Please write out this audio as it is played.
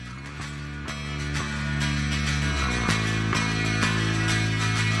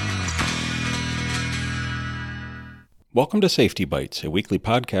Welcome to Safety Bites, a weekly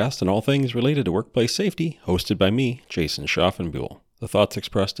podcast on all things related to workplace safety, hosted by me, Jason Schaffenbuhl. The thoughts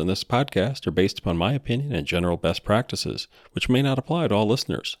expressed in this podcast are based upon my opinion and general best practices, which may not apply to all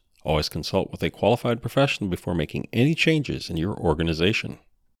listeners. Always consult with a qualified professional before making any changes in your organization.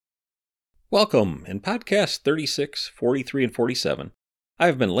 Welcome! In podcasts 36, 43, and 47, I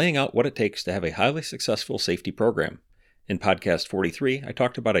have been laying out what it takes to have a highly successful safety program. In podcast 43, I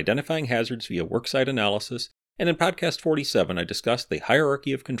talked about identifying hazards via worksite analysis, and in podcast 47, I discussed the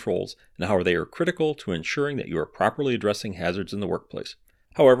hierarchy of controls and how they are critical to ensuring that you are properly addressing hazards in the workplace.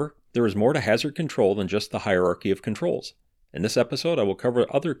 However, there is more to hazard control than just the hierarchy of controls. In this episode, I will cover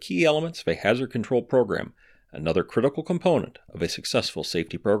other key elements of a hazard control program, another critical component of a successful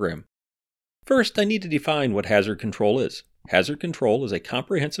safety program. First, I need to define what hazard control is. Hazard control is a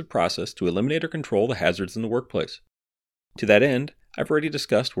comprehensive process to eliminate or control the hazards in the workplace. To that end, I've already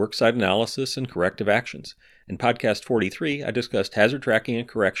discussed worksite analysis and corrective actions. In podcast 43, I discussed hazard tracking and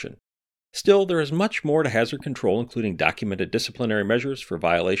correction. Still, there is much more to hazard control, including documented disciplinary measures for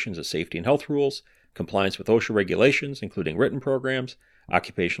violations of safety and health rules, compliance with OSHA regulations, including written programs,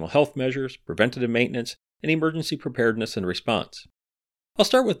 occupational health measures, preventative maintenance, and emergency preparedness and response. I'll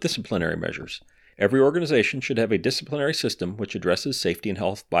start with disciplinary measures. Every organization should have a disciplinary system which addresses safety and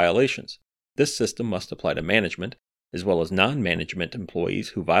health violations. This system must apply to management, as well as non-management employees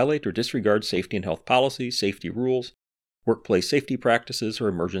who violate or disregard safety and health policies, safety rules, workplace safety practices, or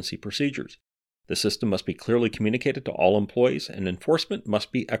emergency procedures. The system must be clearly communicated to all employees, and enforcement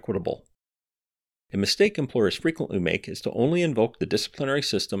must be equitable. A mistake employers frequently make is to only invoke the disciplinary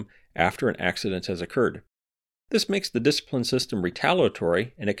system after an accident has occurred. This makes the discipline system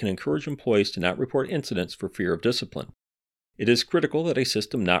retaliatory, and it can encourage employees to not report incidents for fear of discipline. It is critical that a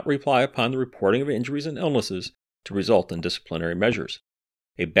system not rely upon the reporting of injuries and illnesses to result in disciplinary measures.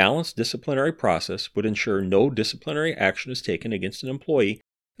 A balanced disciplinary process would ensure no disciplinary action is taken against an employee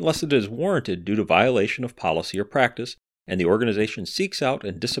unless it is warranted due to violation of policy or practice, and the organization seeks out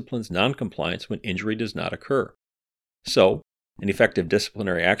and disciplines noncompliance when injury does not occur. So, an effective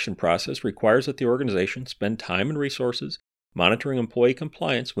disciplinary action process requires that the organization spend time and resources monitoring employee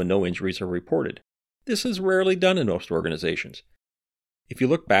compliance when no injuries are reported. This is rarely done in most organizations. If you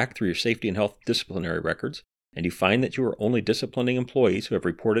look back through your safety and health disciplinary records, and you find that you are only disciplining employees who have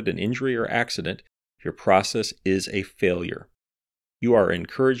reported an injury or accident, your process is a failure. You are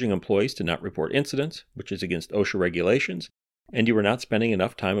encouraging employees to not report incidents, which is against OSHA regulations, and you are not spending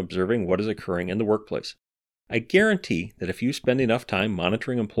enough time observing what is occurring in the workplace. I guarantee that if you spend enough time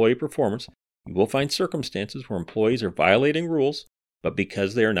monitoring employee performance, you will find circumstances where employees are violating rules, but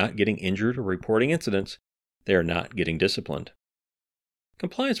because they are not getting injured or reporting incidents, they are not getting disciplined.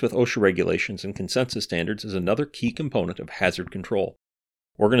 Compliance with OSHA regulations and consensus standards is another key component of hazard control.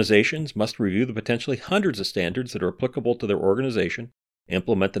 Organizations must review the potentially hundreds of standards that are applicable to their organization,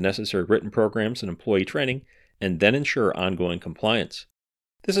 implement the necessary written programs and employee training, and then ensure ongoing compliance.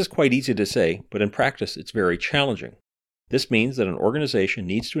 This is quite easy to say, but in practice it's very challenging. This means that an organization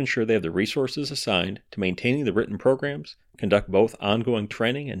needs to ensure they have the resources assigned to maintaining the written programs, conduct both ongoing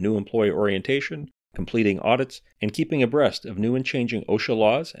training and new employee orientation, completing audits, and keeping abreast of new and changing OSHA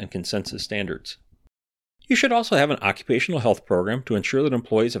laws and consensus standards. You should also have an occupational health program to ensure that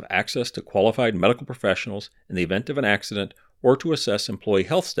employees have access to qualified medical professionals in the event of an accident or to assess employee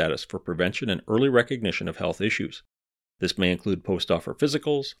health status for prevention and early recognition of health issues. This may include post-offer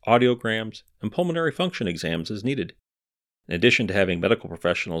physicals, audiograms, and pulmonary function exams as needed. In addition to having medical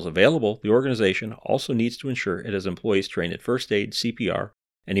professionals available, the organization also needs to ensure it has employees trained at first aid, CPR,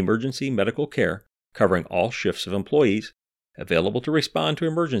 and emergency medical care, covering all shifts of employees, available to respond to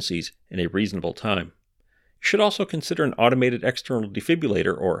emergencies in a reasonable time. You should also consider an automated external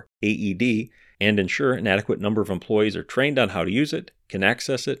defibrillator, or AED, and ensure an adequate number of employees are trained on how to use it, can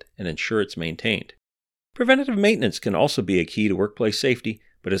access it, and ensure it's maintained. Preventative maintenance can also be a key to workplace safety,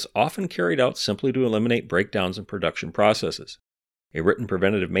 but is often carried out simply to eliminate breakdowns in production processes. A written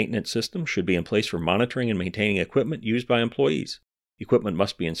preventative maintenance system should be in place for monitoring and maintaining equipment used by employees. Equipment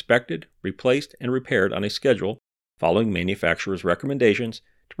must be inspected, replaced, and repaired on a schedule, following manufacturer's recommendations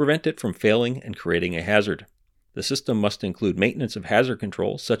to prevent it from failing and creating a hazard. The system must include maintenance of hazard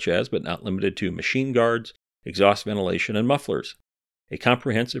control, such as, but not limited to, machine guards, exhaust ventilation, and mufflers. A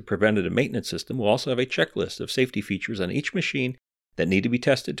comprehensive preventative maintenance system will also have a checklist of safety features on each machine that need to be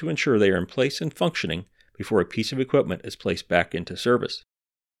tested to ensure they are in place and functioning before a piece of equipment is placed back into service.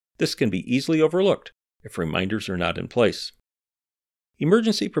 This can be easily overlooked if reminders are not in place.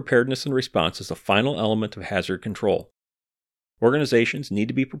 Emergency preparedness and response is the final element of hazard control. Organizations need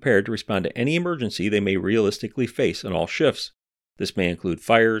to be prepared to respond to any emergency they may realistically face on all shifts. This may include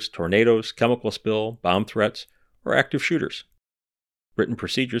fires, tornadoes, chemical spill, bomb threats, or active shooters. Written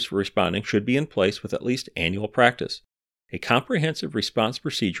procedures for responding should be in place with at least annual practice. A comprehensive response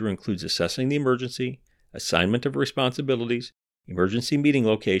procedure includes assessing the emergency, assignment of responsibilities, emergency meeting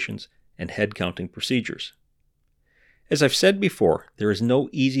locations, and head counting procedures. As I've said before, there is no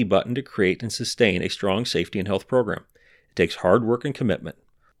easy button to create and sustain a strong safety and health program. It takes hard work and commitment.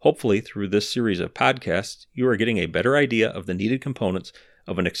 Hopefully, through this series of podcasts, you are getting a better idea of the needed components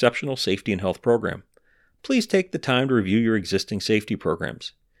of an exceptional safety and health program. Please take the time to review your existing safety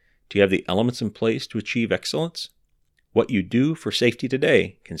programs. Do you have the elements in place to achieve excellence? What you do for safety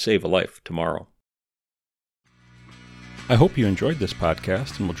today can save a life tomorrow. I hope you enjoyed this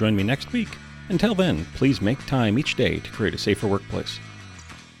podcast and will join me next week. Until then, please make time each day to create a safer workplace.